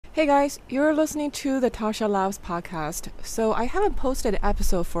Hey guys, you're listening to the Tasha Labs podcast. So I haven't posted an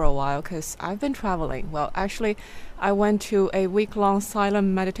episode for a while because I've been traveling. Well, actually, I went to a week-long silent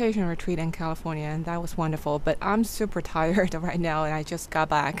meditation retreat in California, and that was wonderful. But I'm super tired right now, and I just got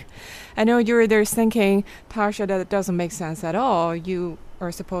back. I know you're there thinking, Tasha, that doesn't make sense at all. You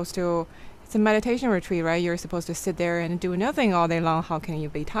are supposed to. It's a meditation retreat, right? You're supposed to sit there and do nothing all day long. How can you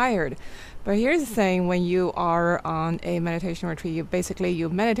be tired? But here's the thing, when you are on a meditation retreat, you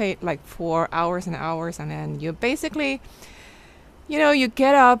meditate like for hours and hours, and then you basically, you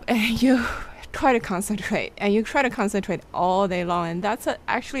get up and you try to concentrate, and you try to concentrate all day long, and that's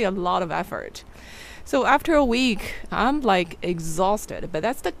actually a lot of effort. So after a week, I'm like exhausted, but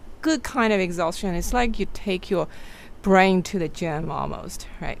that's the good kind of exhaustion. It's like you take your brain to the gym almost,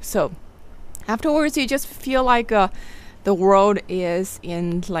 right? So afterwards, you just feel like the world is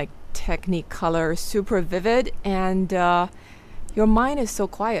in like technicolor, super vivid, and your mind is so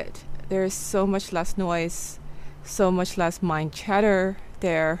quiet. There's so much less noise, so much less mind chatter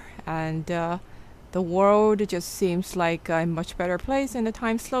there, and the world just seems like a much better place, and the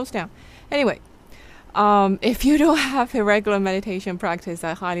time slows down. Anyway, if you don't have a regular meditation practice,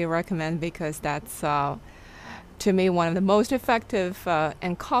 I highly recommend, because that's to me one of the most effective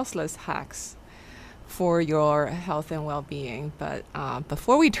and costless hacks for your health and well-being. But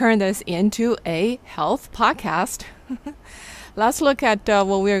before we turn this into a health podcast, let's look at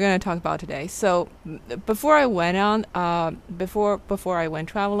what we're going to talk about today. So before I went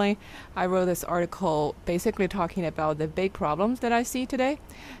traveling, I wrote this article basically talking about the big problems that I see today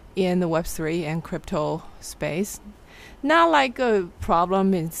in the Web3 and crypto space. Not like a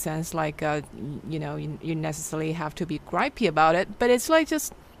problem in the sense like you necessarily have to be gripey about it, but it's like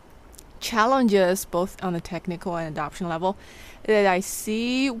just challenges both on the technical and adoption level that I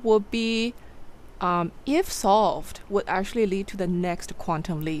see would be, if solved, would actually lead to the next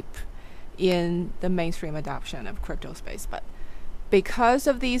quantum leap in the mainstream adoption of crypto space. But because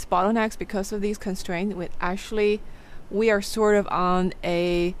of these bottlenecks, because of these constraints, we are sort of on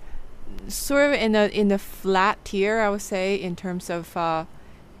a in the flat tier, I would say, in terms of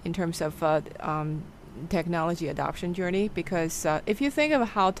technology adoption journey. Because if you think of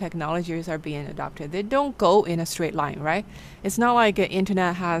how technologies are being adopted, they don't go in a straight line, right? It's not like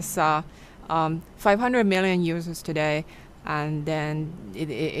internet has 500 million users today, and then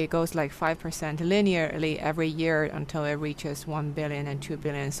it goes like 5% linearly every year until it reaches 1 billion and 2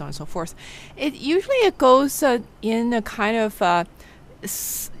 billion and so on and so forth. It goes in a kind of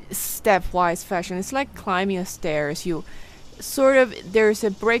stepwise fashion. It's like climbing a stairs. There's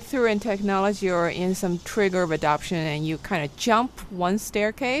a breakthrough in technology or in some trigger of adoption, and you kind of jump one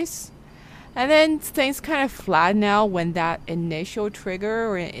staircase, and then things kind of flatten out when that initial trigger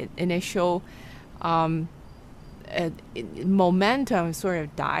or initial momentum sort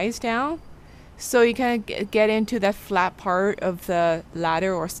of dies down. So you kind of get into that flat part of the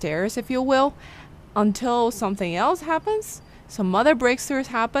ladder or stairs, if you will, until something else happens, some other breakthroughs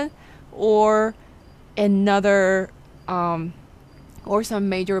happen, or another or some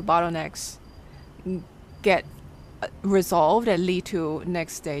major bottlenecks get resolved and lead to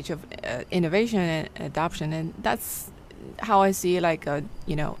next stage of innovation and adoption. And that's how I see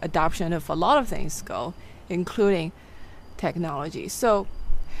adoption of a lot of things go, including technology. So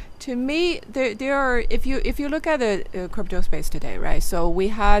to me, there are, if you look at the crypto space today, right? So we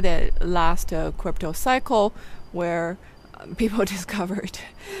had a last crypto cycle where people discovered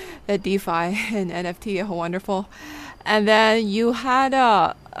that DeFi and NFT are wonderful. And then you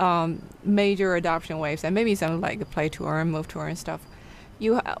had major adoption waves, and maybe some like play to earn, move to earn stuff,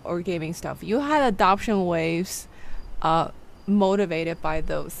 or gaming stuff. You had adoption waves motivated by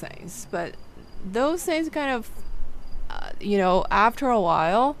those things. But those things kind of, after a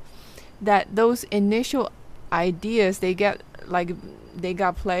while, that those initial ideas, they got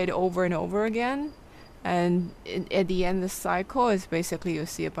played over and over again. And at the end of the cycle is basically you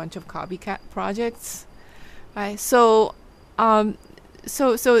see a bunch of copycat projects, right? So and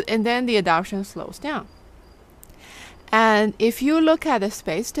then the adoption slows down. And if you look at the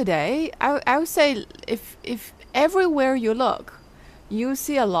space today, I would say if everywhere you look, you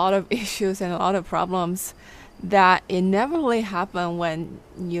see a lot of issues and a lot of problems that inevitably happen when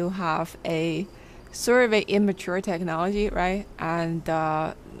you have a sort of a immature technology, right? And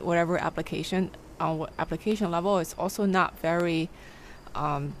whatever application level is also not very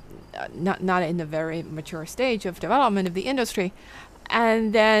not in a very mature stage of development of the industry.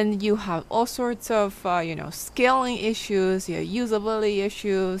 And then you have all sorts of scaling issues, usability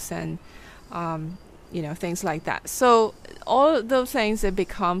issues, and things like that. So all of those things, it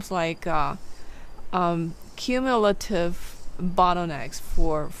becomes like cumulative bottlenecks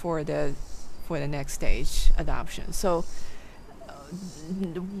for the next stage adoption. So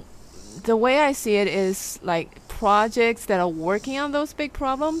the way I see it is like projects that are working on those big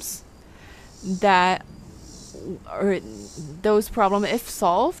problems, that or those problems, if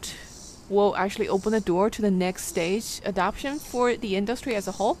solved, will actually open the door to the next stage adoption for the industry as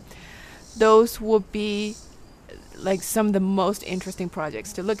a whole. Those would be like some of the most interesting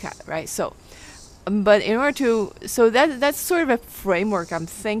projects to look at, right? So but in order to, so that's sort of a framework I'm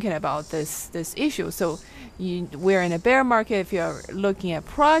thinking about this issue. So we're in a bear market. If you're looking at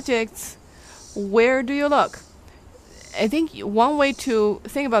projects, where do you look? I think one way to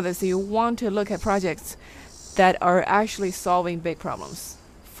think about this is you want to look at projects that are actually solving big problems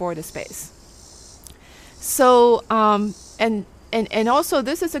for the space. So and also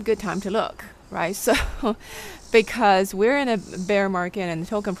this is a good time to look, right? So because we're in a bear market and the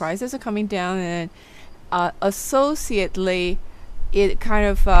token prices are coming down, and associatedly it kind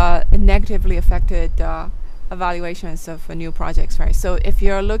of negatively affected evaluations of new projects, right? So if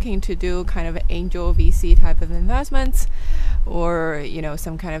you're looking to do kind of angel VC type of investments, or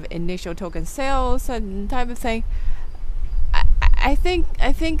some kind of initial token sales and type of thing, I think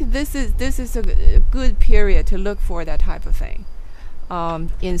this is a good period to look for that type of thing.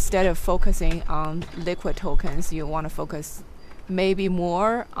 Instead of focusing on liquid tokens, you want to focus maybe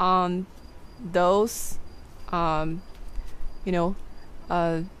more on those kind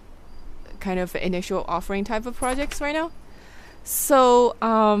of initial offering type of projects right now. So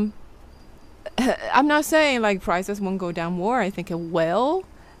I'm not saying like prices won't go down more. I think it will.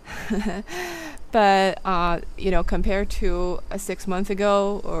 But compared to 6 months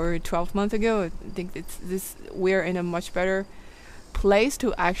ago or 12 months ago, I think we're in a much better place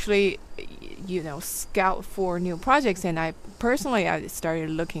to actually scout for new projects. And I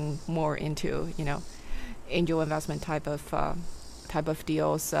started looking more into angel investment type of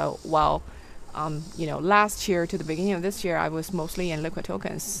deals. While last year to the beginning of this year, I was mostly in liquid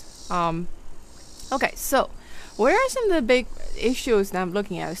tokens. Okay, so what are some of the big issues that I'm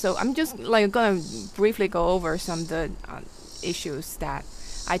looking at? So I'm just going to briefly go over some of the issues that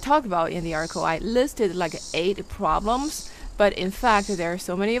I talked about in the article. I listed like 8 problems, but in fact there are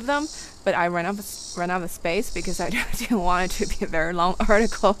so many of them. But I ran out of space because I didn't want it to be a very long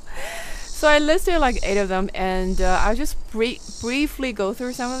article. So I listed like 8 of them, and I'll just briefly go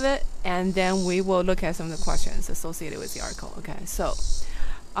through some of it, and then we will look at some of the questions associated with the article. Okay, so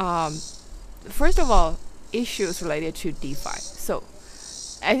first of all, issues related to DeFi. So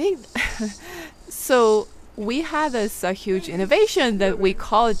I think so we had this huge innovation that we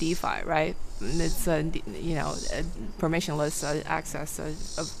call DeFi, right? It's permissionless access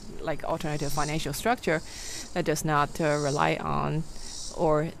of like alternative financial structure that does not rely on,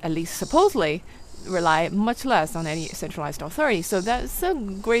 or at least supposedly rely much less on any centralized authority. So that's a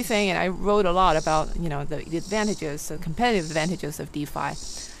great thing, and I wrote a lot about the advantages, the competitive advantages of DeFi,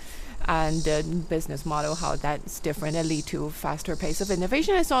 and the business model, how that's different and lead to faster pace of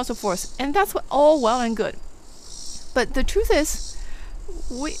innovation and so on and so forth. And that's all well and good. But the truth is,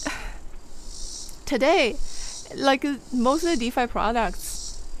 today, like most of the DeFi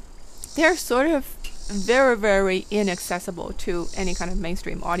products, they're sort of very, very inaccessible to any kind of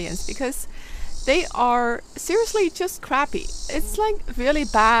mainstream audience because they are seriously just crappy. It's like really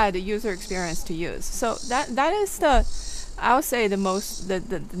bad user experience to use. So that is I would say the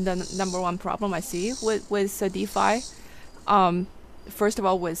number one problem I see with DeFi. First of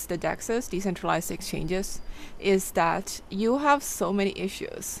all, with the DEXs, decentralized exchanges, is that you have so many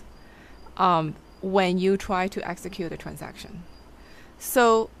issues when you try to execute a transaction.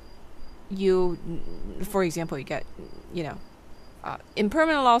 So for example, you get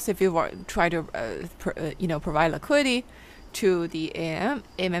impermanent loss if you try to provide liquidity to the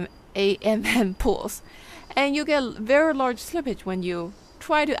AMM pools, and you get very large slippage when you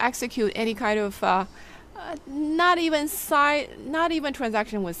try to execute any kind of not even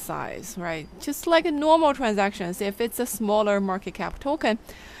transaction with size, right? Just like a normal transactions, if it's a smaller market cap token,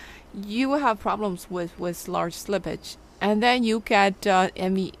 you have problems with large slippage. And then you get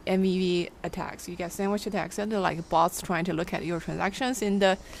MEV attacks. You get sandwich attacks, and they're like bots trying to look at your transactions in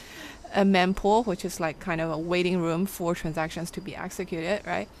the mempool, which is like kind of a waiting room for transactions to be executed,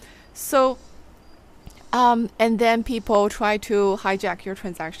 right? So, and then people try to hijack your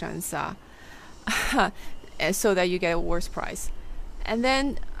transactions so that you get a worse price. And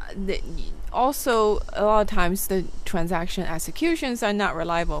then also a lot of times the transaction executions are not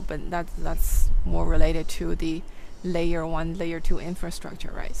reliable, but that's more related to the layer 1, layer 2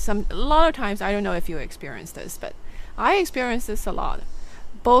 infrastructure, right? A lot of times, I don't know if you experience this, but I experience this a lot.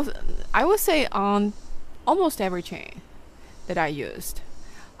 Both, I would say, on almost every chain. that I used.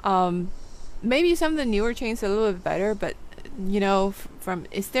 Maybe some of the newer chains are a little bit better, but from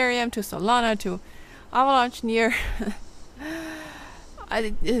Ethereum to Solana to Avalanche near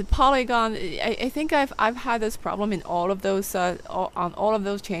Polygon, I think I've had this problem in all of those on all of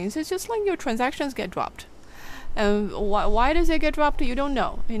those chains. It's just like your transactions get dropped. And why does it get dropped? You don't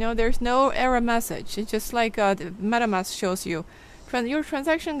know. There's no error message. It's just like the MetaMask shows you your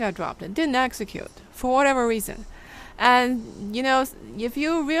transaction got dropped. It didn't execute for whatever reason. And if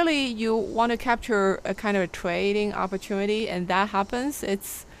you want to capture a kind of a trading opportunity and that happens,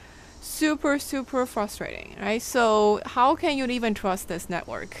 it's super, super frustrating, right? So how can you even trust this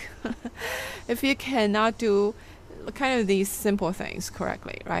network if you cannot do kind of these simple things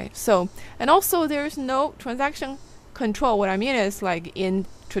correctly, right? So, and also there's no transaction control. What I mean is, like in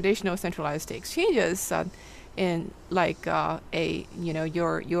traditional centralized exchanges, in like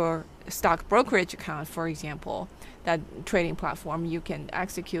your stock brokerage account, for example, that trading platform, you can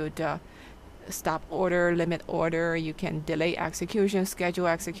execute stop order, limit order, you can delay execution, schedule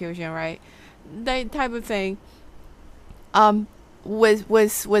execution, right? That type of thing.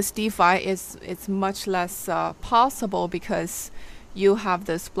 With DeFi, it's much less possible because you have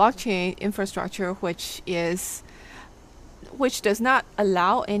this blockchain infrastructure which does not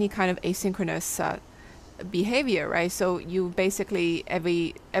allow any kind of asynchronous behavior, right? So you basically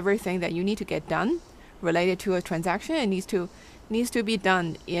everything that you need to get done related to a transaction, it needs to be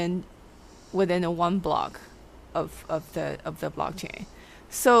done within a one block of the blockchain.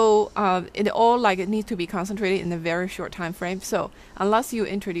 So it needs to be concentrated in a very short time frame. So unless you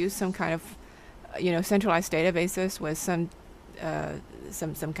introduce some kind of centralized databases with some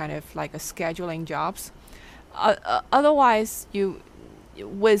kind of like a scheduling jobs, otherwise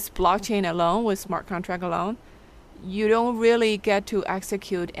with blockchain alone, with smart contract alone, you don't really get to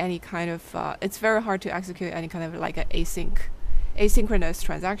execute any kind of it's very hard to execute any kind of like an asynchronous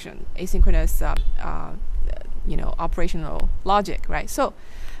transaction, asynchronous operational logic, right? So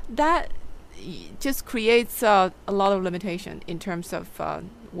that just creates a lot of limitation in terms of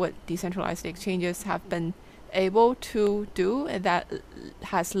what decentralized exchanges have been able to do, and that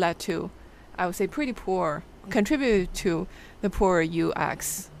has led to, I would say, contributed to the poor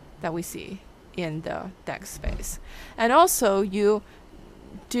UX that we see in the DEX space. And also, you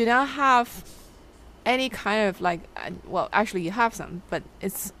do not have any kind of like, well, actually you have some, but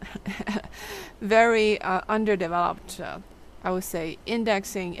it's very underdeveloped, I would say,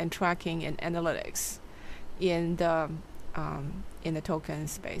 indexing and tracking and analytics in the token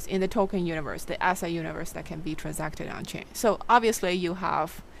space, in the token universe, the asset universe that can be transacted on chain. So obviously you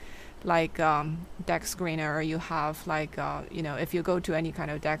have like DEX Screener, you have like if you go to any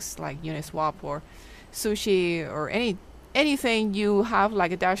kind of DEX like Uniswap or Sushi or anything, you have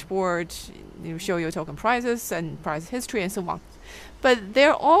like a dashboard, you show your token prices and price history and so on. But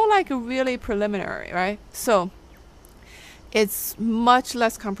they're all like really preliminary, right? So it's much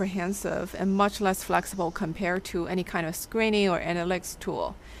less comprehensive and much less flexible compared to any kind of screening or analytics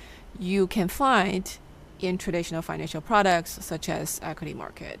tool you can find in traditional financial products such as equity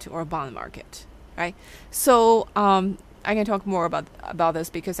market or bond market, right? So I can talk more about this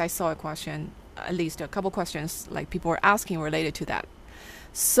because I saw a question, at least a couple questions like people were asking related to that.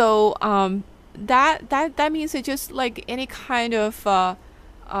 So that means it's just like any kind of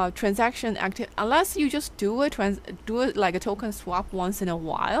transaction active, unless you just do it like a token swap once in a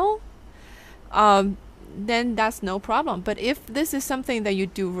while, then that's no problem. But if this is something that you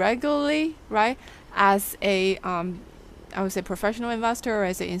do regularly, right, as a I would say professional investor or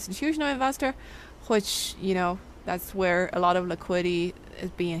as an institutional investor, which that's where a lot of liquidity is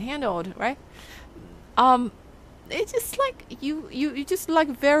being handled, right? It's just like you just like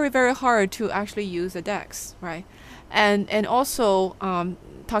very, very hard to actually use a DEX, right? And also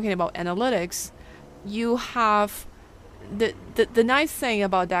talking about analytics, you have the nice thing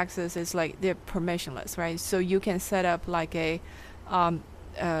about DEXs is like they're permissionless, right? So you can set up like a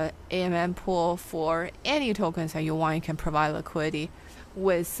AMM pool for any tokens that you want. You can provide liquidity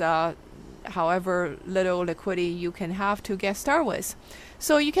with however little liquidity you can have to get started with.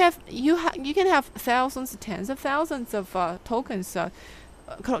 So you can have thousands, tens of thousands of tokens,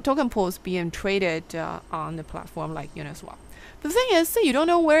 token pools being traded on the platform like Uniswap. The thing is, you don't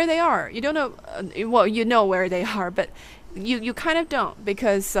know where they are. You don't know. Well, you know where they are, but you kind of don't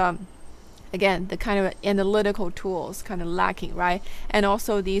because. Again, the kind of analytical tools kind of lacking, right? And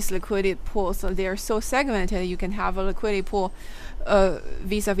also these liquidity pools, so they're so segmented. You can have a liquidity pool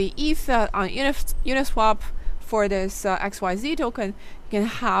vis-a-vis ETH on Uniswap for this XYZ token. You can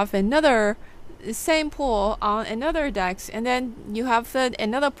have another same pool on another DEX, and then you have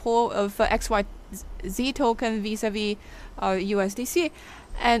another pool of Z token vis-a-vis USDC,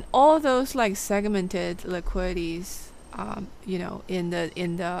 and all those like segmented liquidities. You know, in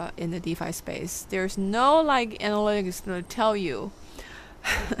the DeFi space, there's no like analytics to tell you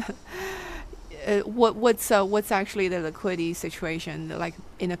what's actually the liquidity situation, like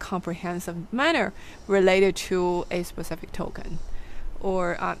in a comprehensive manner related to a specific token,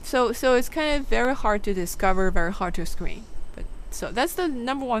 or so it's kind of very hard to discover, very hard to screen. But so that's the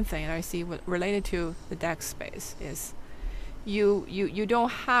number one thing I see related to the DEX space is you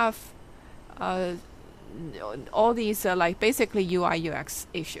don't have all these like basically UI UX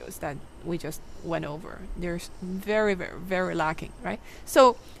issues that we just went over. There's very lacking, right?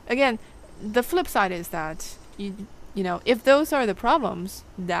 So again, the flip side is that you know, if those are the problems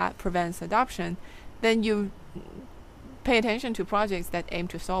that prevents adoption, then you pay attention to projects that aim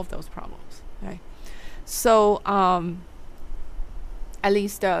to solve those problems, right? So at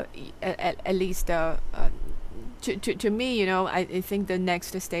least to me, you know, I think the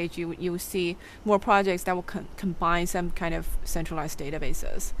next stage you will see more projects that will combine some kind of centralized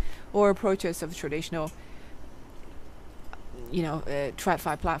databases or approaches of traditional, you know,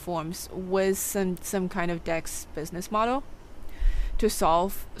 TradFi platforms with some kind of DEX business model to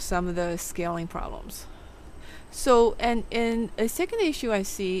solve some of the scaling problems. So, and a second issue I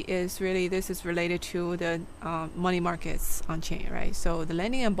see is really this is related to the money markets on chain, right? So the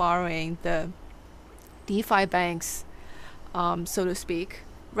lending and borrowing, the DeFi banks, so to speak.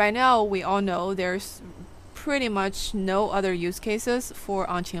 Right now, we all know there's pretty much no other use cases for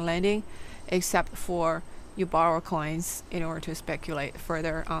on-chain lending except for you borrow coins in order to speculate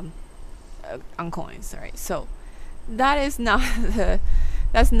further on coins, right? So that is not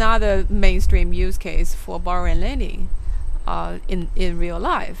that's not the mainstream use case for borrowing and lending in real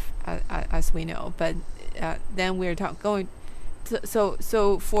life, as we know. But then we're going. So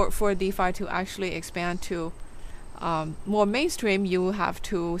for DeFi to actually expand to more mainstream, you have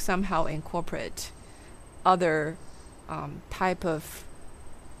to somehow incorporate other type of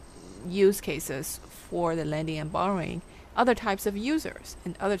use cases for the lending and borrowing, other types of users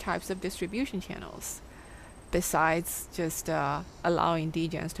and other types of distribution channels, besides just allowing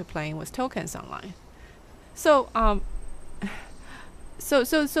degens to play with tokens online. So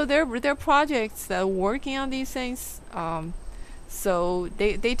so there are projects that are working on these things. So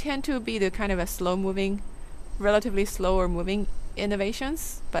they tend to be the kind of a relatively slower moving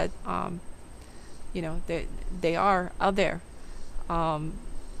innovations, but you know, they are out there, and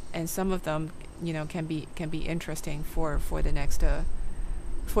some of them, you know, can be interesting for the next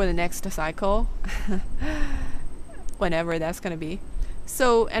cycle, whenever that's going to be.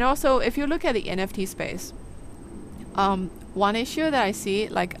 So, and also if you look at the NFT space, one issue that I see,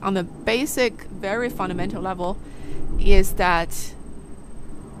 like on the basic, very fundamental level, is that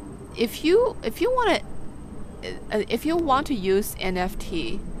if you want to use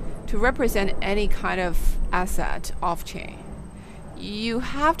NFT to represent any kind of asset off-chain, you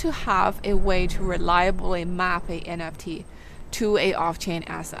have to have a way to reliably map a NFT to a off-chain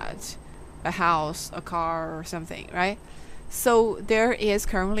asset, a house, a car, or something, right? So there is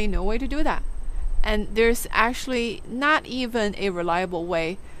currently no way to do that. And there's actually not even a reliable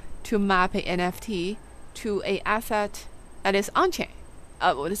way to map a NFT to a asset that is on-chain.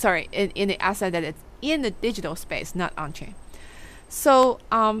 Sorry, in the asset that is in the digital space, not on-chain. So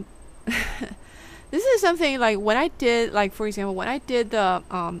this is something like when I did, like for example, when I did the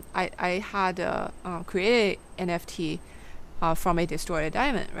I had created an NFT from a distorted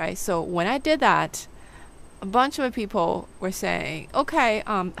diamond, right? So when I did that, a bunch of people were saying, okay,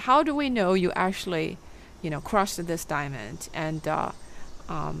 how do we know you actually, you know, crushed this diamond and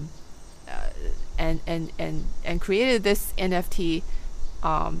created this NFT,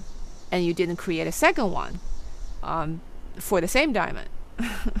 and you didn't create a second one for the same diamond,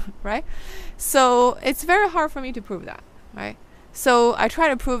 right? So it's very hard for me to prove that, right? So I try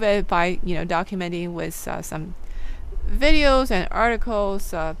to prove it by, you know, documenting with some videos and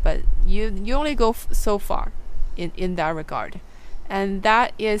articles, but you only go so far in that regard, and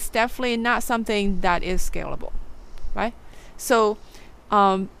that is definitely not something that is scalable, right? So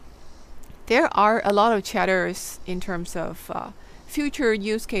there are a lot of chatters in terms of future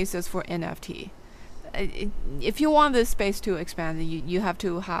use cases for NFT. If you want this space to expand, you have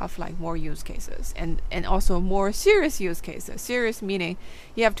to have like more use cases and also more serious use cases. Serious meaning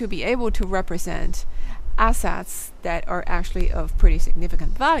you have to be able to represent assets that are actually of pretty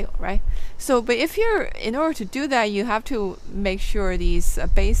significant value, right? So, but if in order to do that, you have to make sure these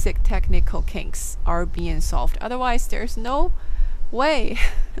basic technical kinks are being solved. Otherwise, there's no way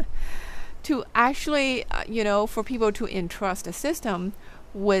to actually, you know, for people to entrust a system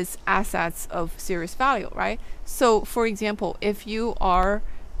with assets of serious value, right? So for example, if you are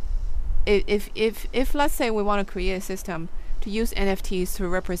if let's say we want to create a system to use NFTs to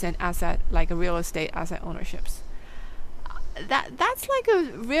represent asset like a real estate asset ownerships, that's like a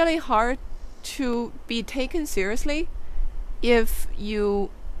really hard to be taken seriously if you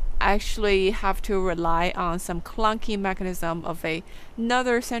actually have to rely on some clunky mechanism of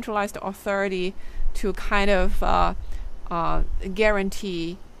another centralized authority to kind of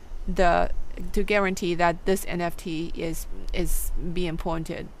guarantee that this NFT is being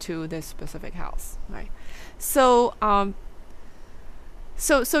pointed to this specific house, right? So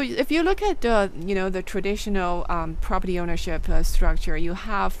so if you look at the traditional property ownership structure, you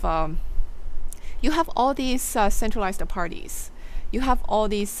have all these centralized parties. You have all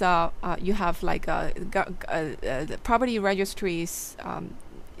these you have like the property registries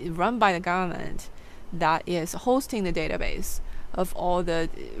run by the government that is hosting the database of all the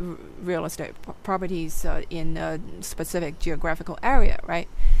real estate properties in a specific geographical area, right?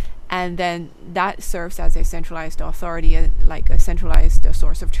 And then that serves as a centralized authority, like a centralized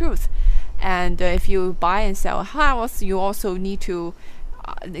source of truth. And if you buy and sell a house, you also need to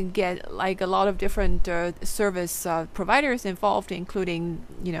get like a lot of different service providers involved, including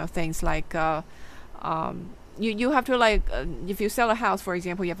things like you have to like if you sell a house, for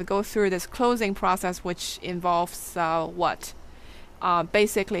example, you have to go through this closing process, which involves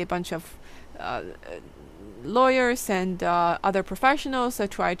basically a bunch of lawyers and other professionals that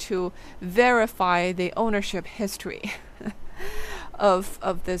try to verify the ownership history of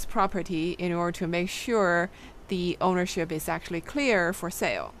this property in order to make sure the ownership is actually clear for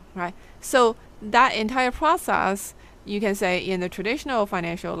sale, right? So that entire process, you can say, in the traditional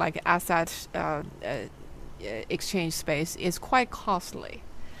financial like asset exchange space is quite costly.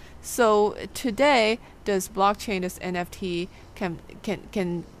 So today, does blockchain, this NFT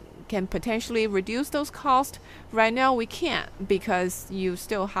can potentially reduce those costs? Right now we can't, because you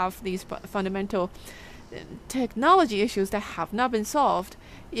still have these fundamental technology issues that have not been solved.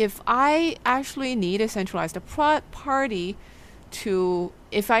 If I actually need a centralized party to,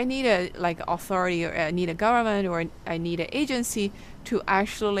 if I need a like authority, or I need a government, or I need an agency to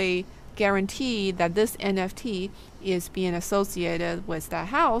actually guarantee that this NFT is being associated with that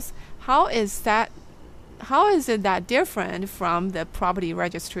house, how is it that different from the property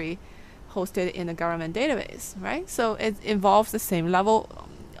registry hosted in the government database, right? So it involves the same level,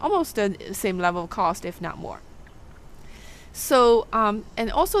 almost the same level of cost, if not more. So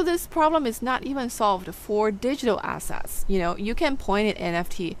and also this problem is not even solved for digital assets. You can point an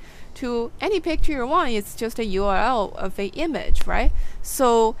NFT to any picture you want. It's just a URL of an image, right?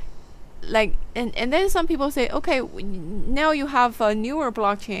 So like and then some people say, okay, now you have newer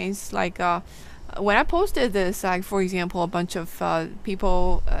blockchains like when I posted this, like for example, a bunch of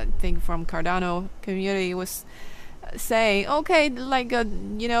people, I think from Cardano community, was saying, okay, like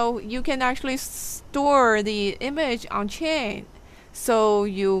you can actually store the image on chain, so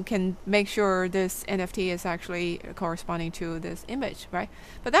you can make sure this NFT is actually corresponding to this image, right?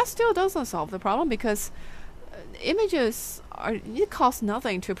 But that still doesn't solve the problem, because it costs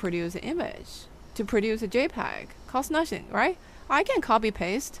nothing to produce an image. To produce a JPEG costs nothing, right? I can copy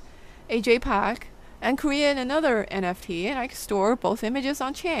paste a JPEG and create another NFT, and I can store both images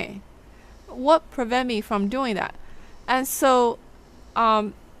on chain. What prevent me from doing that? And so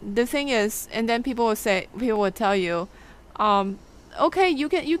the thing is, and then people will tell you, okay, you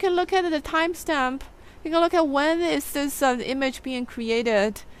can look at the timestamp. You can look at when is this image being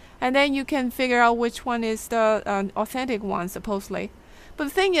created, and then you can figure out which one is the authentic one, supposedly. But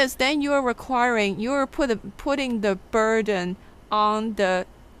the thing is, then you're putting the burden on the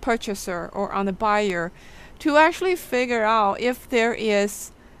purchaser or on the buyer to actually figure out if there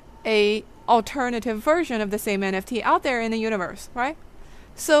is a alternative version of the same NFT out there in the universe, right?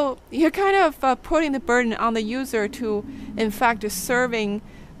 So you're kind of putting the burden on the user to, in fact, serving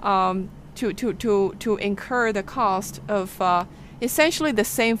to incur the cost of essentially the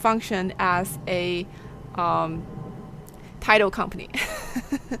same function as a title company.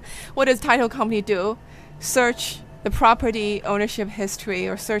 What does title company do? Search the property ownership history,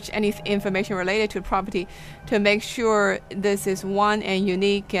 or search any information related to the property to make sure this is one and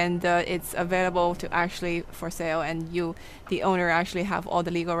unique, and it's available to actually for sale, and you, the owner, actually have all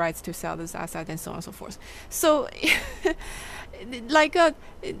the legal rights to sell this asset, and so on and so forth. So like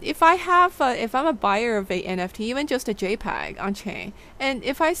if I'm a buyer of a NFT, even just a JPEG on chain, and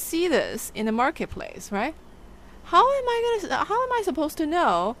if I see this in the marketplace, right, how am I supposed to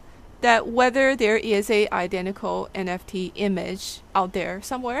know that whether there is a identical NFT image out there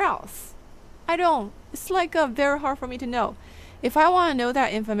somewhere else? I don't. It's like very hard for me to know. If I want to know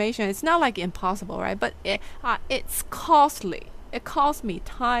that information, it's not like impossible, right? But it's costly. It costs me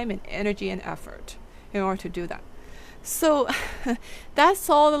time and energy and effort in order to do that. So that's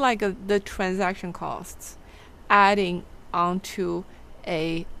all like the transaction costs adding onto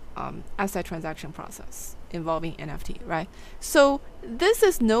a asset transaction process involving NFT, right? So this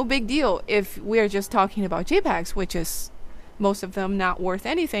is no big deal if we're just talking about JPEGs, which is most of them not worth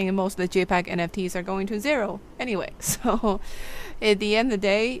anything, and most of the JPEG NFTs are going to zero anyway. So at the end of the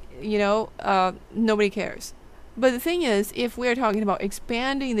day, nobody cares. But the thing is, if we're talking about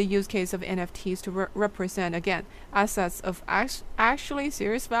expanding the use case of NFTs to represent, again, assets of actually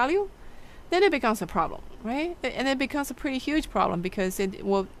serious value, then it becomes a problem, right? And it becomes a pretty huge problem because it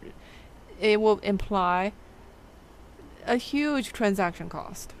will imply a huge transaction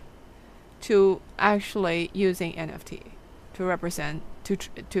cost to actually using NFT to represent to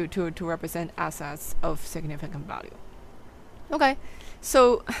represent assets of significant value. Okay,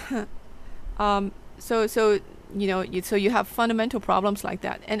 so so you have fundamental problems like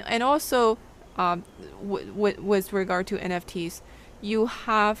that, and also with regard to NFTs, you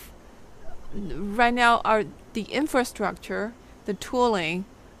have right now the infrastructure, the tooling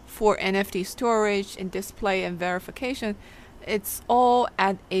for NFT storage and display and verification. It's all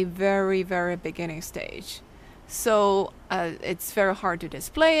at a very, very beginning stage. So it's very hard to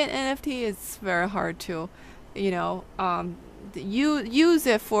display an NFT. It's very hard to, use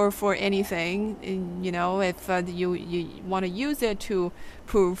it for anything. If you want to use it to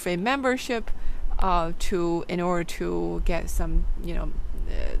prove a membership, in order to get some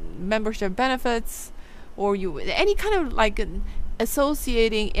membership benefits, or any kind of like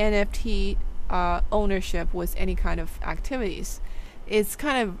associating NFT ownership with any kind of activities. It's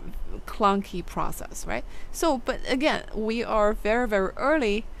kind of clunky process, right? So, but again, we are very, very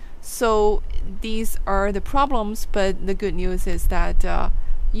early. So these are the problems, but the good news is that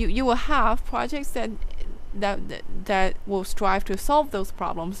you will have projects that will strive to solve those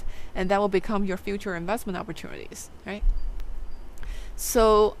problems, and that will become your future investment opportunities, right?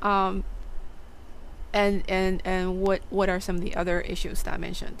 So and what are some of the other issues that I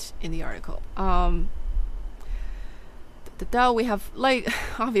mentioned in the article? We have, like,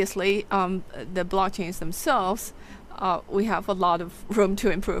 obviously the blockchains themselves. We have a lot of room to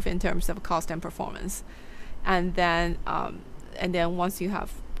improve in terms of cost and performance, and then once you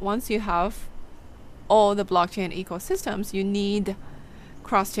have all the blockchain ecosystems, you need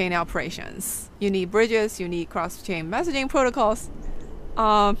cross-chain operations. You need bridges. You need cross-chain messaging protocols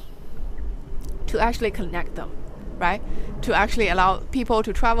to actually connect them, right? To actually allow people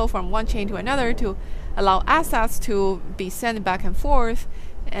to travel from one chain to another, to allow assets to be sent back and forth.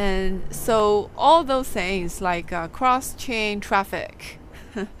 And so all those things like cross-chain traffic,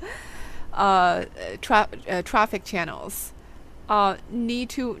 traffic channels need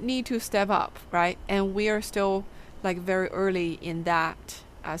to step up, right? And we are still like very early in that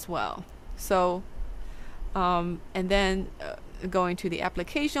as well. So and then going to the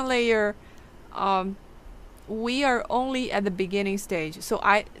application layer, we are only at the beginning stage. So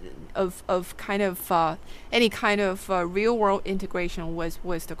any kind of real world integration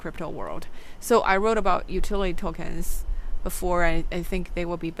with the crypto world. So I wrote about utility tokens before. I think they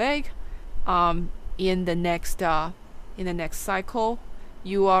will be big in the next cycle.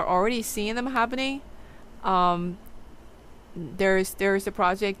 You are already seeing them happening. There's a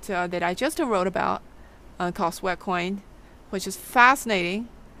project that I just wrote about called Sweatcoin, which is fascinating.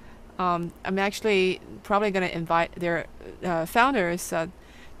 I'm actually probably going to invite their founders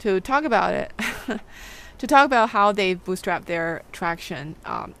to talk about it, to talk about how they bootstrap their traction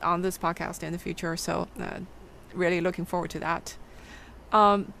on this podcast in the future. So really looking forward to that.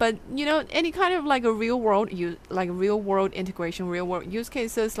 But any kind of like a real world integration, real world use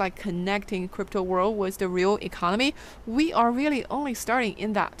cases, like connecting crypto world with the real economy, we are really only starting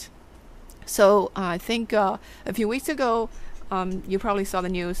in that. So I think a few weeks ago, you probably saw the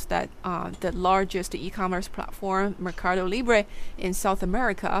news that the largest e-commerce platform, Mercado Libre, in South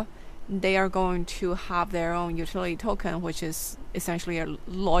America, they are going to have their own utility token, which is essentially a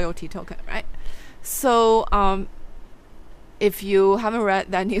loyalty token, right? So if you haven't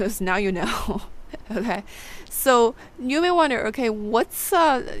read that news, now you know. Okay, so you may wonder, okay, what's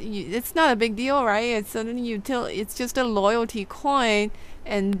it's not a big deal, right? It's just a loyalty coin,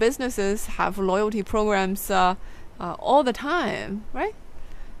 and businesses have loyalty programs all the time, right?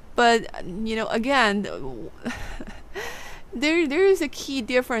 But again, there is a key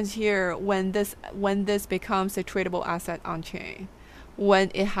difference here when this becomes a tradable asset on chain,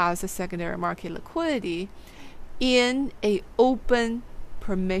 when it has a secondary market liquidity in a open,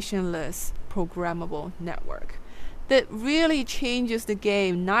 permissionless, programmable network. that really changes the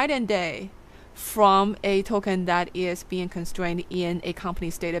game night and day from a token that is being constrained in a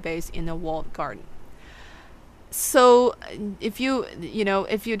company's database in a walled garden. So if you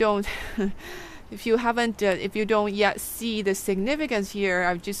don't if you don't yet see the significance here,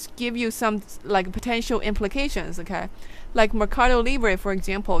 I'll just give you some like potential implications. Okay, like Mercado Libre, for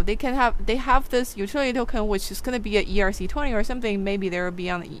example, they have this utility token which is going to be a ERC20 or something. Maybe they will be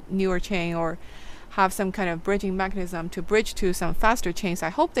on a newer chain or have some kind of bridging mechanism to bridge to some faster chains. I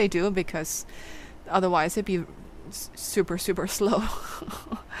hope they do, because otherwise it'd be super slow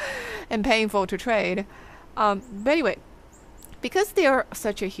and painful to trade. But anyway, because they are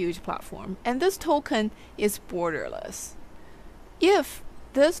such a huge platform and this token is borderless, if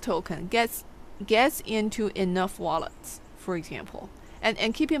this token gets into enough wallets, for example,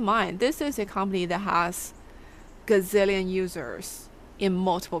 and keep in mind, this is a company that has gazillion users in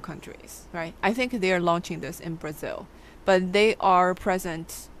multiple countries, right? I think they are launching this in Brazil, but they are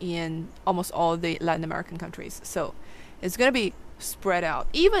present in almost all the Latin American countries. So it's going to be spread out.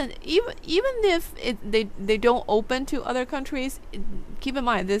 Even if they don't open to other countries, keep in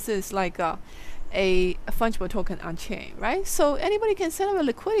mind this is like a fungible token on chain, right? So anybody can set up a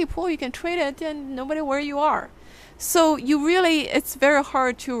liquidity pool, you can trade it, and no matter where you are. So it's very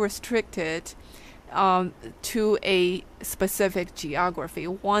hard to restrict it to a specific geography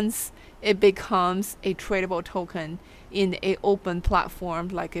once it becomes a tradable token in a open platform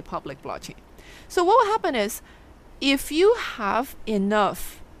like a public blockchain. So what will happen is, if you have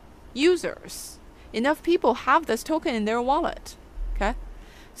enough users, enough people have this token in their wallet, okay?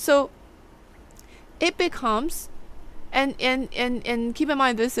 So it becomes, and keep in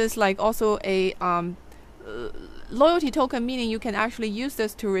mind, this is like also a loyalty token, meaning you can actually use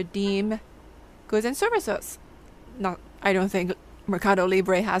this to redeem goods and services. Not, I don't think Mercado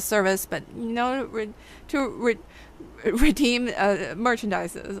Libre has service, but to redeem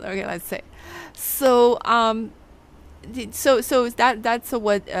merchandises. Okay, let's say. So that's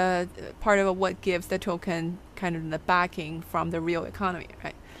what part of what gives the token kind of the backing from the real economy,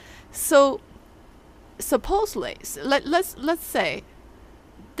 right? So supposedly, let's say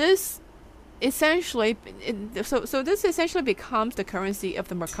this essentially, this essentially becomes the currency of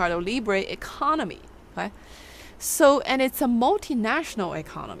the Mercado Libre economy, okay? So, and it's a multinational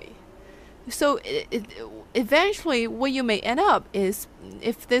economy. So eventually what you may end up is,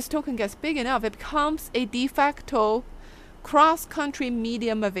 if this token gets big enough, it becomes a de facto cross-country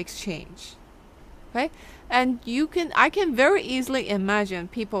medium of exchange, right? And I can very easily imagine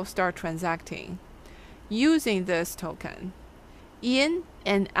people start transacting using this token in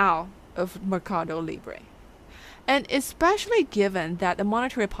and out of Mercado Libre. And especially given that the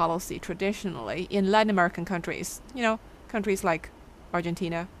monetary policy traditionally in Latin American countries, countries like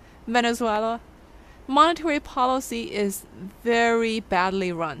Argentina, Venezuela, monetary policy is very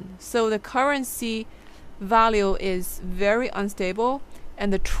badly run. So the currency value is very unstable,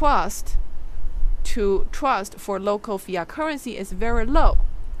 and the trust for local fiat currency is very low.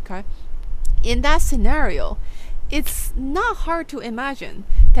 Okay? In that scenario, it's not hard to imagine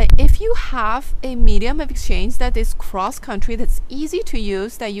that if you have a medium of exchange that is cross-country, that's easy to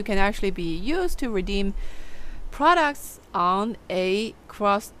use, that you can actually be used to redeem products on a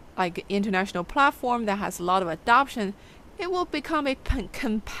international platform that has a lot of adoption, it will become a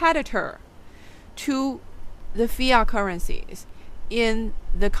competitor to the fiat currencies in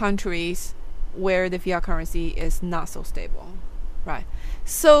the countries where the fiat currency is not so stable, right?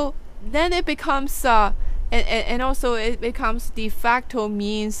 So then it becomes and also it becomes de facto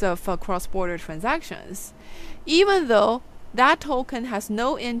means of cross-border transactions, even though that token has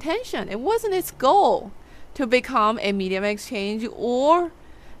no intention. It wasn't its goal to become a medium exchange or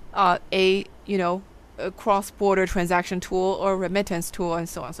a cross-border transaction tool or remittance tool, and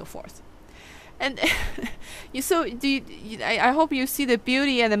so on and so forth. And I hope you see the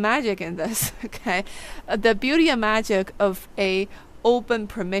beauty and the magic in this. Okay, the beauty and magic of a open,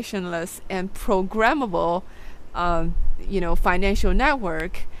 permissionless, and programmable, financial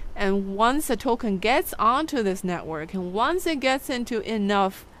network. And once a token gets onto this network, and once it gets into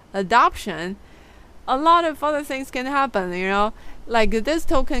enough adoption, a lot of other things can happen. Like this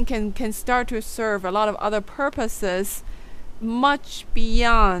token can start to serve a lot of other purposes, much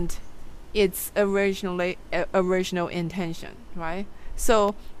beyond its original intention, right?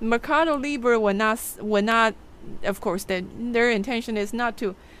 So Mercado Libre will not. Of course, their intention is not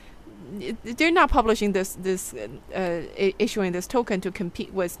to. They're not publishing issuing this token to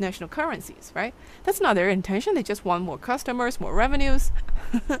compete with national currencies, right? That's not their intention. They just want more customers, more revenues,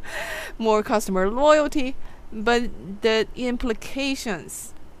 more customer loyalty. But the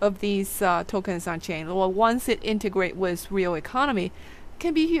implications of these tokens on chain, well, once it integrate with real economy,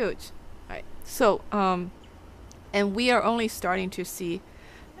 can be huge, right? So and we are only starting to see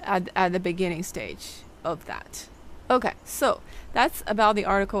at the beginning stage of that. Okay, so that's about the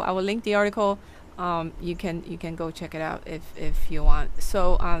article. I will link the article. You can go check it out if you want.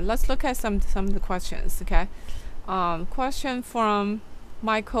 So let's look at some of the questions. Okay, question from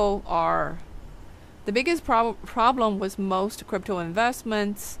Michael R. The biggest problem with most crypto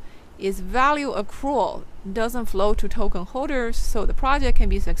investments is value accrual doesn't flow to token holders, so the project can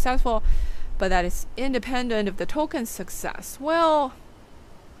be successful, but that is independent of the token's success. Well,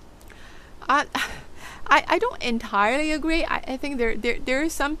 I don't entirely agree. I think there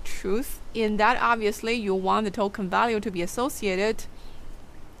is some truth in that. Obviously, you want the token value to be associated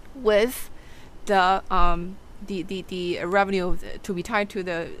with the revenue to be tied to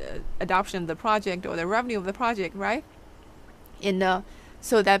the adoption of the project or the revenue of the project, right?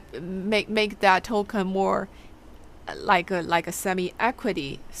 So that make that token more like a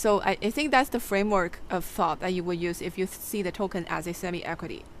semi-equity. So I think that's the framework of thought that you would use if you see the token as a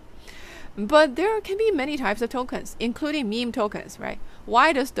semi-equity. But there can be many types of tokens, including meme tokens, right?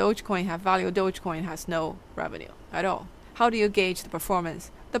 Why does Dogecoin have value? Dogecoin has no revenue at all. How do you gauge the performance?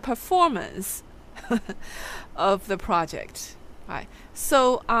 The performance of the project, right?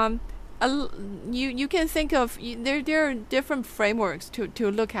 So you can think of there are different frameworks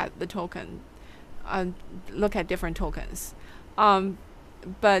to look at the token, look at different tokens.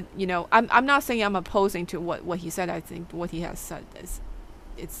 But I'm not saying I'm opposing to what he said. I think what he has said is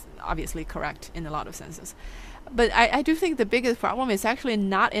it's obviously correct in a lot of senses. But I do think the biggest problem is actually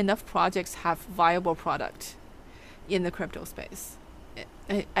not enough projects have viable product in the crypto space.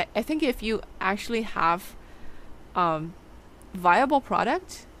 I think if you actually have viable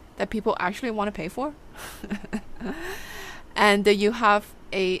product that people actually want to pay for, and you have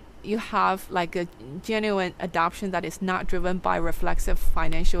like a genuine adoption that is not driven by reflexive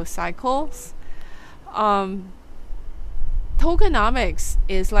financial cycles, tokenomics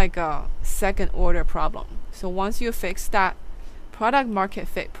is like a second order problem. So once you fix that product market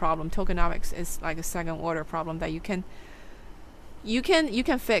fit problem, tokenomics is like a second order problem that you can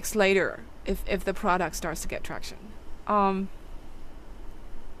fix later if the product starts to get traction. Okay.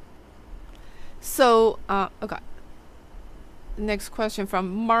 Next question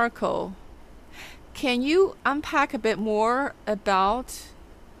from Marco. Can you unpack a bit more about?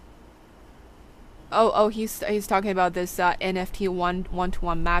 He's talking about this NFT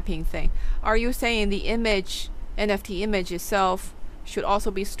one-to-one mapping thing. Are you saying the NFT image itself should also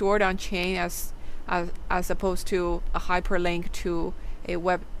be stored on chain as opposed to a hyperlink to a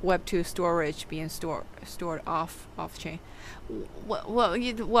Web2 storage being stored off chain?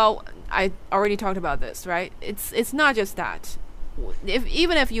 Well, I already talked about this, right? It's not just that.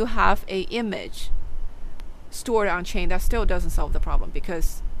 Even if you have a image stored on chain, that still doesn't solve the problem,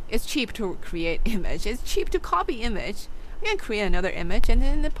 because it's cheap to create image. It's cheap to copy image. You can create another image and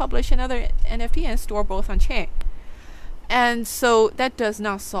then publish another NFT and store both on chain. And so that does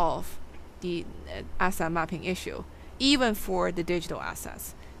not solve the asset mapping issue, even for the digital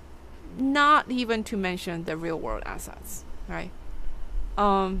assets. Not even to mention the real world assets, right?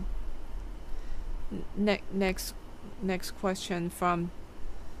 Next question from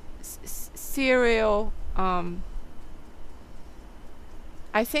Serial.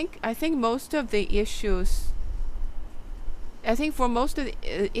 I think most of the issues. I think for most of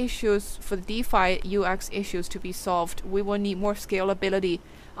the issues, for the DeFi UX issues to be solved, we will need more scalability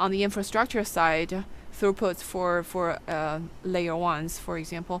on the infrastructure side, throughputs for layer ones, for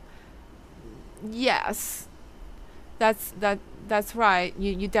example. Yes, that's right.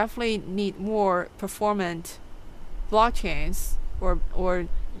 You definitely need more performant blockchains or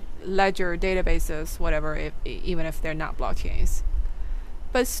ledger databases, whatever, even if they're not blockchains.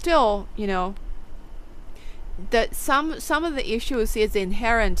 But still, that some of the issues is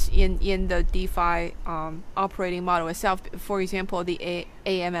inherent in the DeFi operating model itself. For example, the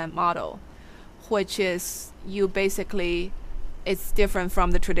AMM model, which is it's different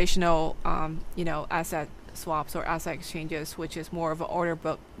from the traditional asset swaps or asset exchanges, which is more of an order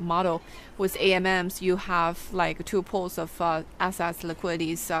book model. With AMMs, you have like two pools of assets,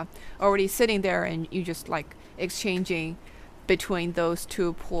 liquidities already sitting there, and you just like exchanging between those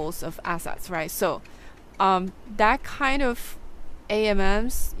two pools of assets, right? So that kind of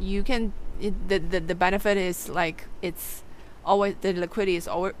AMMs, the benefit is like it's always, the liquidity is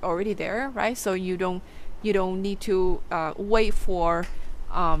already there, right? So you don't need to wait for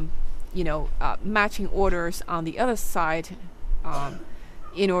matching orders on the other side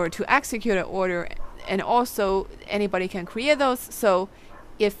in order to execute an order, and also anybody can create those. So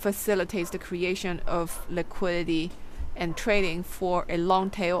it facilitates the creation of liquidity and trading for a long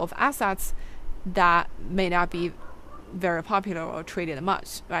tail of assets that may not be very popular or traded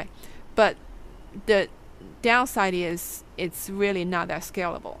much, right? But the downside is it's really not that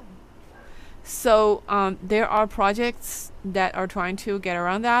scalable. So there are projects that are trying to get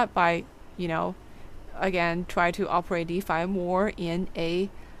around that by, again, try to operate DeFi more in a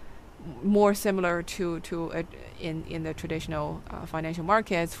more similar to in the traditional financial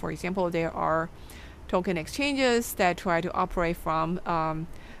markets. For example, there are token exchanges that try to operate from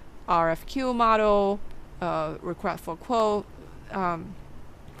RFQ model, request for quote,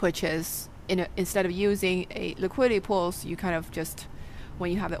 which is instead of using a liquidity pools, you kind of just,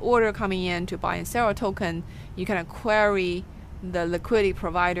 when you have the order coming in to buy and sell a token, you kind of query the liquidity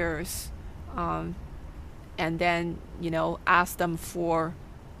providers, and then ask them for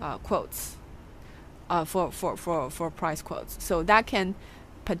quotes, for price quotes. So that can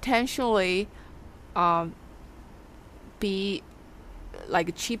potentially be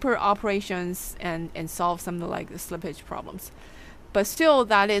like cheaper operations and solve some of the slippage problems. But still,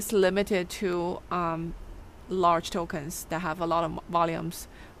 that is limited to large tokens that have a lot of volumes.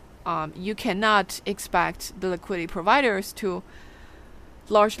 You cannot expect the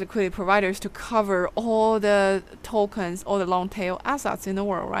large liquidity providers to cover all the tokens, all the long tail assets in the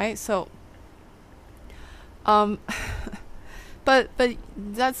world, right? So, but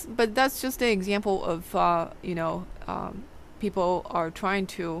that's just an example of people are trying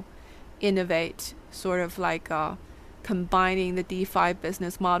to innovate, sort of like combining the DeFi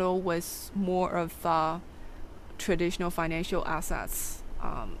business model with more of traditional financial assets,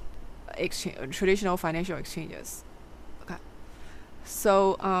 traditional financial exchanges. Okay.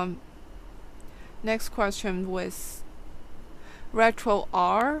 So next question was Retro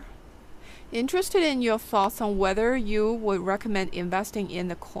R. Interested in your thoughts on whether you would recommend investing in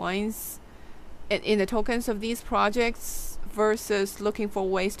the coins, in the tokens of these projects versus looking for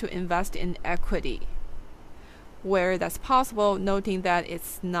ways to invest in equity where that's possible, noting that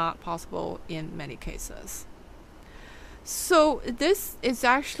it's not possible in many cases. So this is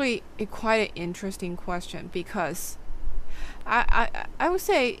actually quite an interesting question, because I would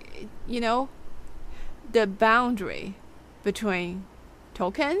say, the boundary between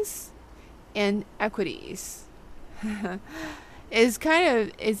tokens and equities is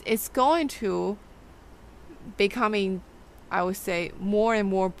it's going to becoming, I would say, more and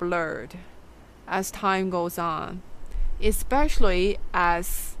more blurred as time goes on, especially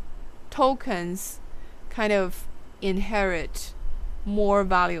as tokens kind of inherit more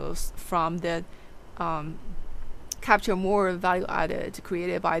values from the capture more value added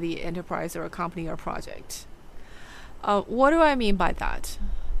created by the enterprise or a company or project. What do I mean by that?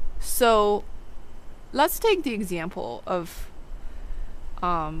 So let's take the example of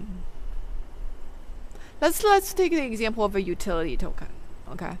let's take the example of a utility token.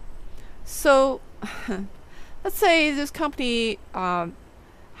 Okay, so let's say this company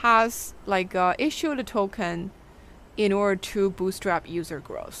has issued a token in order to bootstrap user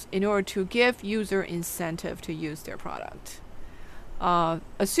growth, in order to give user incentive to use their product.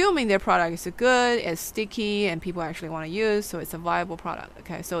 Assuming their product is good, it's sticky, and people actually want to use, so it's a viable product.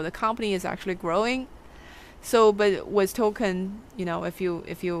 Okay, so the company is actually growing. So, but with token, if you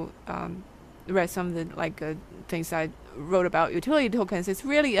read some of the things I wrote about utility tokens, it's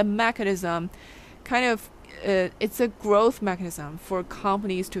really a mechanism, kind of, it's a growth mechanism for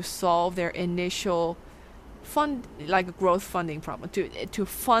companies to solve their initial growth funding problem, to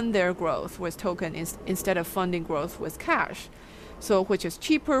fund their growth with token instead of funding growth with cash. So, which is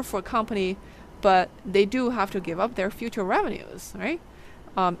cheaper for company, but they do have to give up their future revenues, right?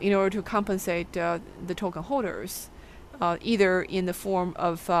 In order to compensate the token holders, either in the form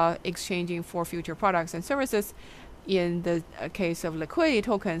of exchanging for future products and services, in the case of liquidity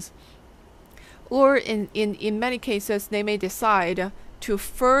tokens, or in many cases, they may decide to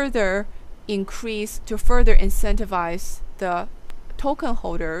further incentivize the token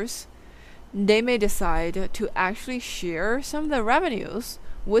holders. They may decide to actually share some of the revenues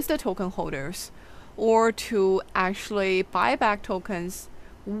with the token holders, or to actually buy back tokens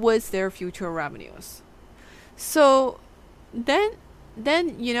with their future revenues. So then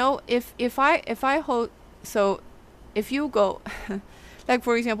if I hold, so if you go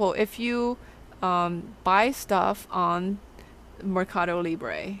for example, if you buy stuff on Mercado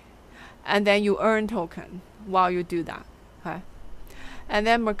Libre, and then you earn token while you do that, okay? And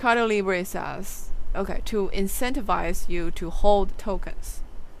then Mercado Libre says, okay, to incentivize you to hold tokens,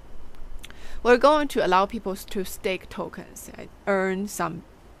 we're going to allow people to stake tokens, right? Earn some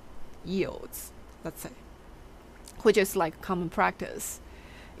yields, let's say, which is like common practice.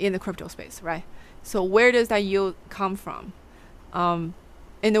 in the crypto space, right? So where does that yield come from?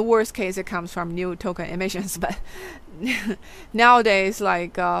 In the worst case, it comes from new token emissions. But nowadays,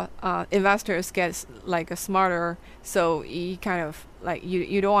 like investors get like smarter, so you kind of like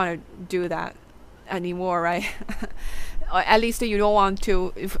you don't want to do that anymore, right? Or at least you don't want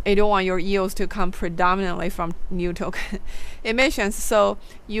to. If you don't want your yields to come predominantly from new token emissions, so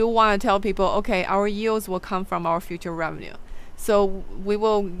you want to tell people, okay, our yields will come from our future revenue. So we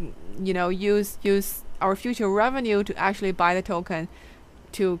will, use our future revenue to actually buy the token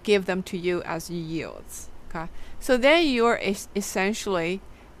to give them to you as yields. Okay, so then you're essentially,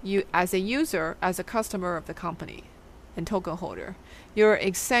 you as a user, as a customer of the company and token holder, you're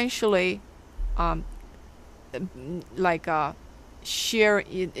essentially share.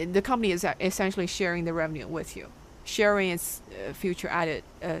 The company is essentially sharing the revenue with you, sharing its future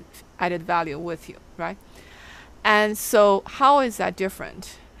added value with you, right? And so how is that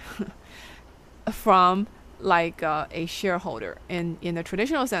different from like a shareholder in the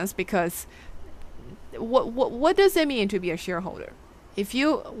traditional sense? Because what does it mean to be a shareholder? If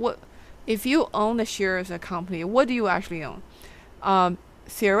you own the shares of a company, what do you actually own?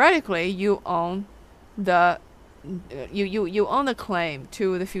 Theoretically, you own you own the claim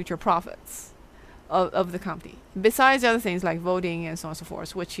to the future profits of the company, besides other things like voting and so on and so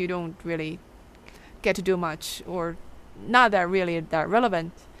forth, which you don't really get to do much, or not that really that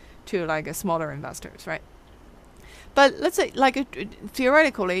relevant to like a smaller investors, right? But let's say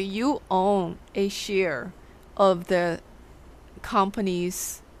theoretically you own a share of the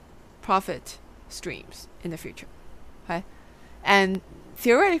company's profit streams in the future, okay? And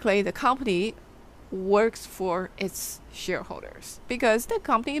theoretically the company works for its shareholders, because the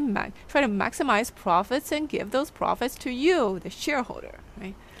company try to maximize profits and give those profits to you, the shareholder,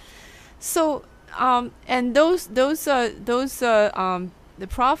 right? So and the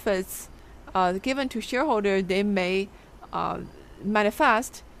profits given to shareholder, they may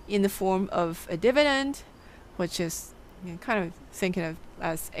manifest in the form of a dividend, which is kind of thinking of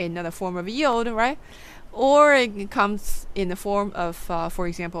as another form of yield, right? Or it comes in the form of, for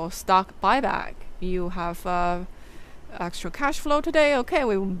example, stock buyback. You have extra cash flow today. Okay,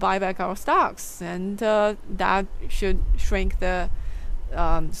 we will buy back our stocks, and that should shrink the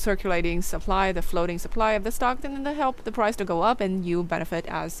circulating supply, the floating supply of the stock, and then help the price to go up, and you benefit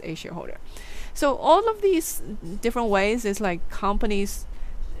as a shareholder. So all of these different ways is like companies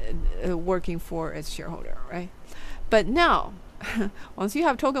working for its shareholder, right? But now, once you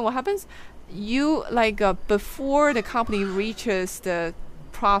have token, what happens? You before the company reaches the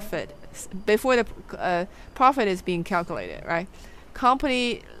profit, before the profit is being calculated, right?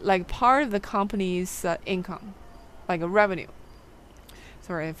 Company, like part of the company's income, like a revenue.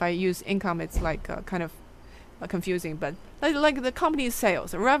 Sorry, if I use income, it's like kind of confusing, but like the company's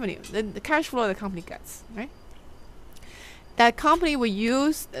sales, the revenue, the cash flow the company gets, right? That company will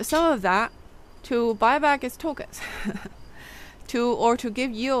use some of that to buy back its tokens, or to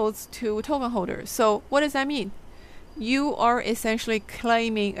give yields to token holders. So what does that mean? You are essentially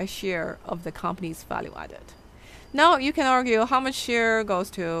claiming a share of the company's value added. Now you can argue how much share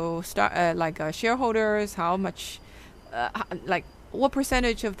goes to shareholders, how much, what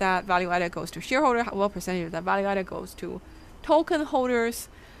percentage of that value added goes to shareholder, what percentage of that value added goes to token holders.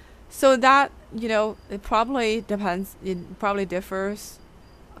 So that, it probably depends, it probably differs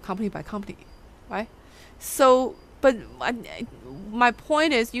company by company, right? So, but my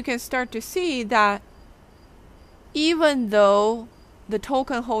point is, you can start to see that even though the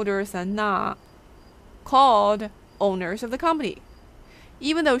token holders are not called owners of the company,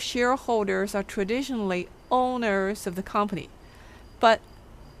 even though shareholders are traditionally owners of the company, but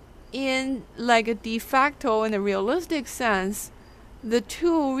in like a de facto, in a realistic sense, the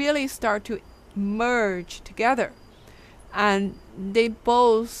two really start to merge together, and they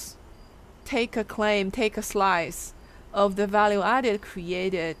both take a claim, take a slice of the value added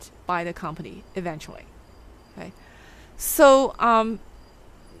created by the company eventually. Okay, so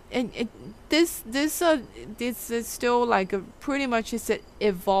this is still like pretty much is an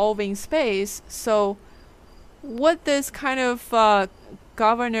evolving space. So what this kind of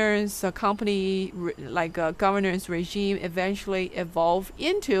governance company governance regime eventually evolve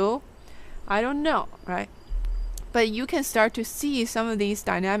into, I don't know, right? But you can start to see some of these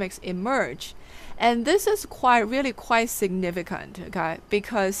dynamics emerge, and this is really quite significant, okay?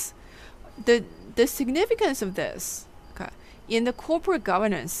 Because the significance of this, okay, in the corporate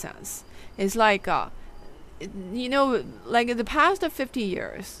governance sense, is like in the past 50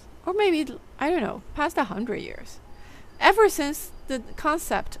 years, or maybe, I don't know, past 100 years, ever since the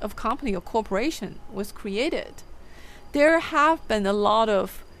concept of company or corporation was created, there have been a lot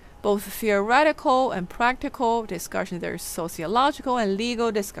of both theoretical and practical discussions. There's sociological and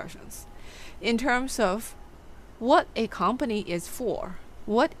legal discussions in terms of what a company is for.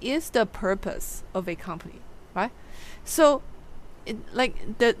 What is the purpose of a company, right? So,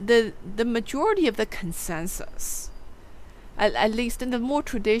 like the majority of the consensus, at least in the more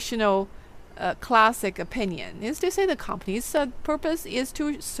traditional classic opinion, is to say the company's purpose is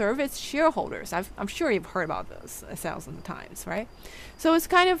to serve its shareholders. I'm sure you've heard about this 1,000 times, right? So it's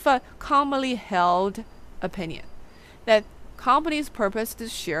kind of a commonly held opinion that company's purpose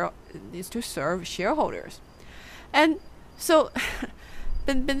is to serve shareholders. And so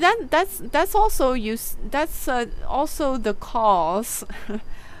but then that's also also the cause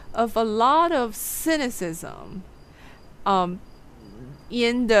of a lot of cynicism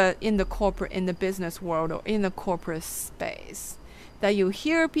in the business world or in the corporate space, that you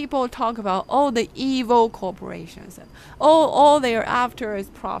hear people talk about, the evil corporations, and all they're after is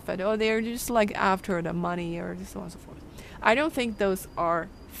profit, or they're just like after the money, or so on and so forth. I don't think those are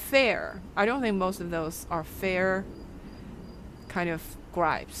fair. I don't think most of those are fair kind of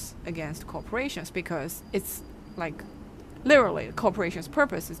gripes against corporations, because it's like literally the corporation's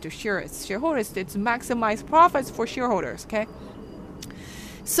purpose is to share its shareholders, it's to maximize profits for shareholders, okay?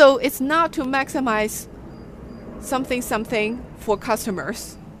 So it's not to maximize something for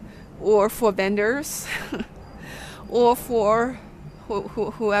customers or for vendors or for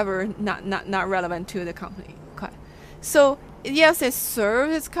whoever not relevant to the company. Okay. So yes, it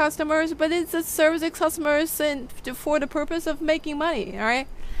serves its customers, but it serves its customers for the purpose of making money, all right?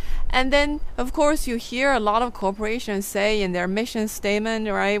 And then, of course, you hear a lot of corporations say in their mission statement,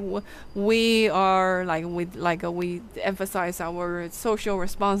 right? We emphasize our social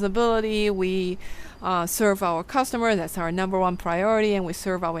responsibility. We serve our customers. That's our number one priority, and we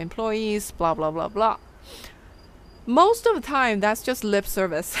serve our employees. Blah blah blah blah. Most of the time, that's just lip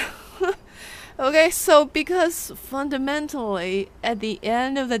service. Okay, so because fundamentally, at the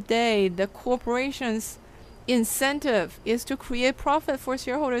end of the day, the corporation's incentive is to create profit for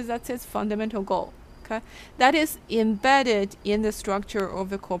shareholders. That's its fundamental goal. Okay, that is embedded in the structure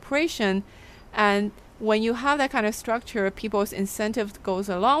of the corporation, and when you have that kind of structure, people's incentive goes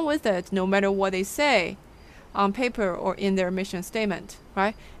along with it, no matter what they say on paper or in their mission statement,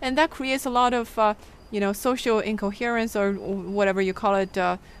 right? And that creates a lot of social incoherence, or whatever you call it,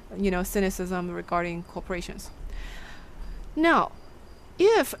 cynicism regarding corporations. Now,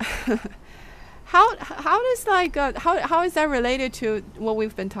 if how is that related to what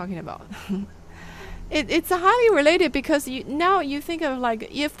we've been talking about? It's highly related, because now you think of, like,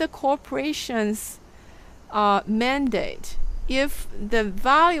 if the corporation's mandate, if the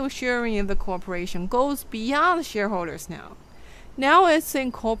value sharing of the corporation goes beyond shareholders now it's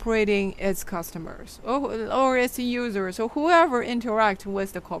incorporating its customers or its users or whoever interact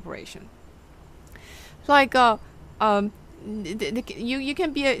with the corporation. Like you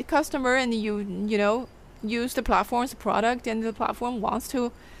can be a customer, and you use the platform's product, and the platform wants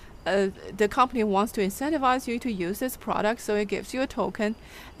to the company wants to incentivize you to use this product, so it gives you a token,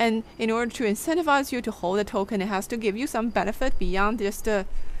 and in order to incentivize you to hold the token, it has to give you some benefit beyond just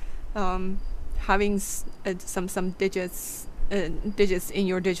having some digits in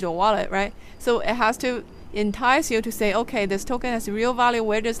your digital wallet, right? So it has to entice you to say, okay, this token has real value.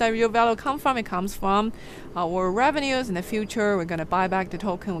 Where does that real value come from? It comes from our revenues. In the future, we're going to buy back the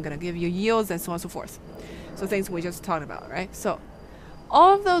token. We're going to give you yields, and so on and so forth. So things we just talked about, right? So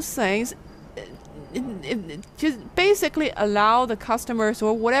all of those things it just basically allow the customers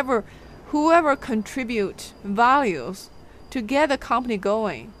or whoever contribute values to get the company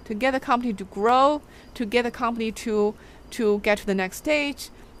going, to get the company to grow, to get the company to get to the next stage,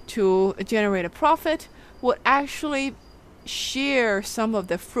 to generate a profit, would actually share some of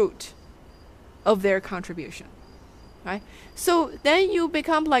the fruit of their contribution, right? So then you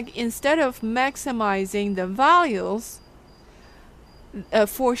become like, instead of maximizing the values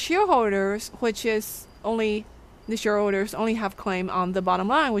for shareholders, which is only the shareholders only have claim on the bottom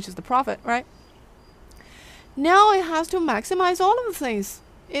line, which is the profit, right? Now it has to maximize all of the things.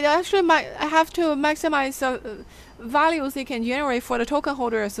 It actually have to maximize values it can generate for the token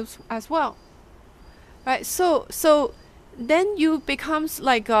holders as well, right? So then you becomes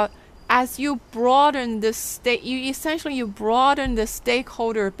like as you broaden the you broaden the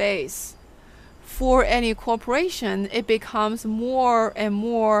stakeholder base for any corporation. It becomes more and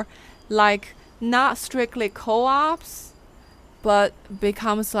more like not strictly co-ops, but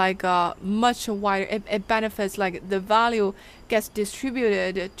becomes like a much wider. It benefits, like the value gets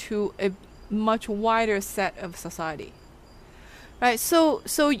distributed to a much wider set of society, right? So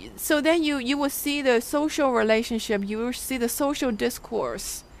then you will see the social relationship. You will see the social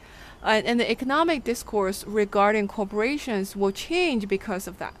discourse And the economic discourse regarding corporations will change because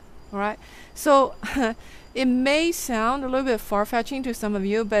of that. All right. So it may sound a little bit far-fetching to some of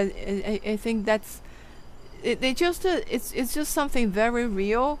you, but I think that's it's just something very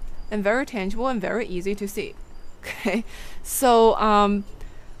real and very tangible and very easy to see. Okay. So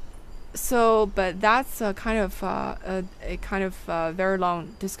but that's a kind of very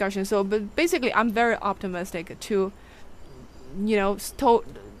long discussion. So, but basically, I'm very optimistic to,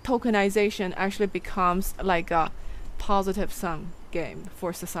 tokenization actually becomes like a positive sum game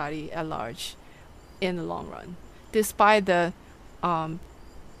for society at large in the long run, despite the,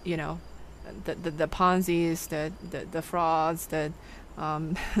 you know, the Ponzi's, the frauds, the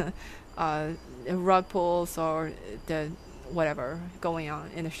rug pulls, or the whatever going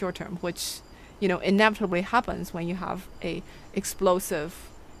on in the short term, which inevitably happens when you have a explosively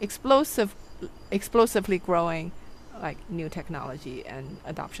growing like new technology and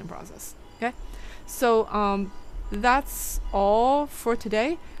adoption process. Okay, so that's all for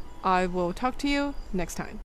today. I will talk to you next time.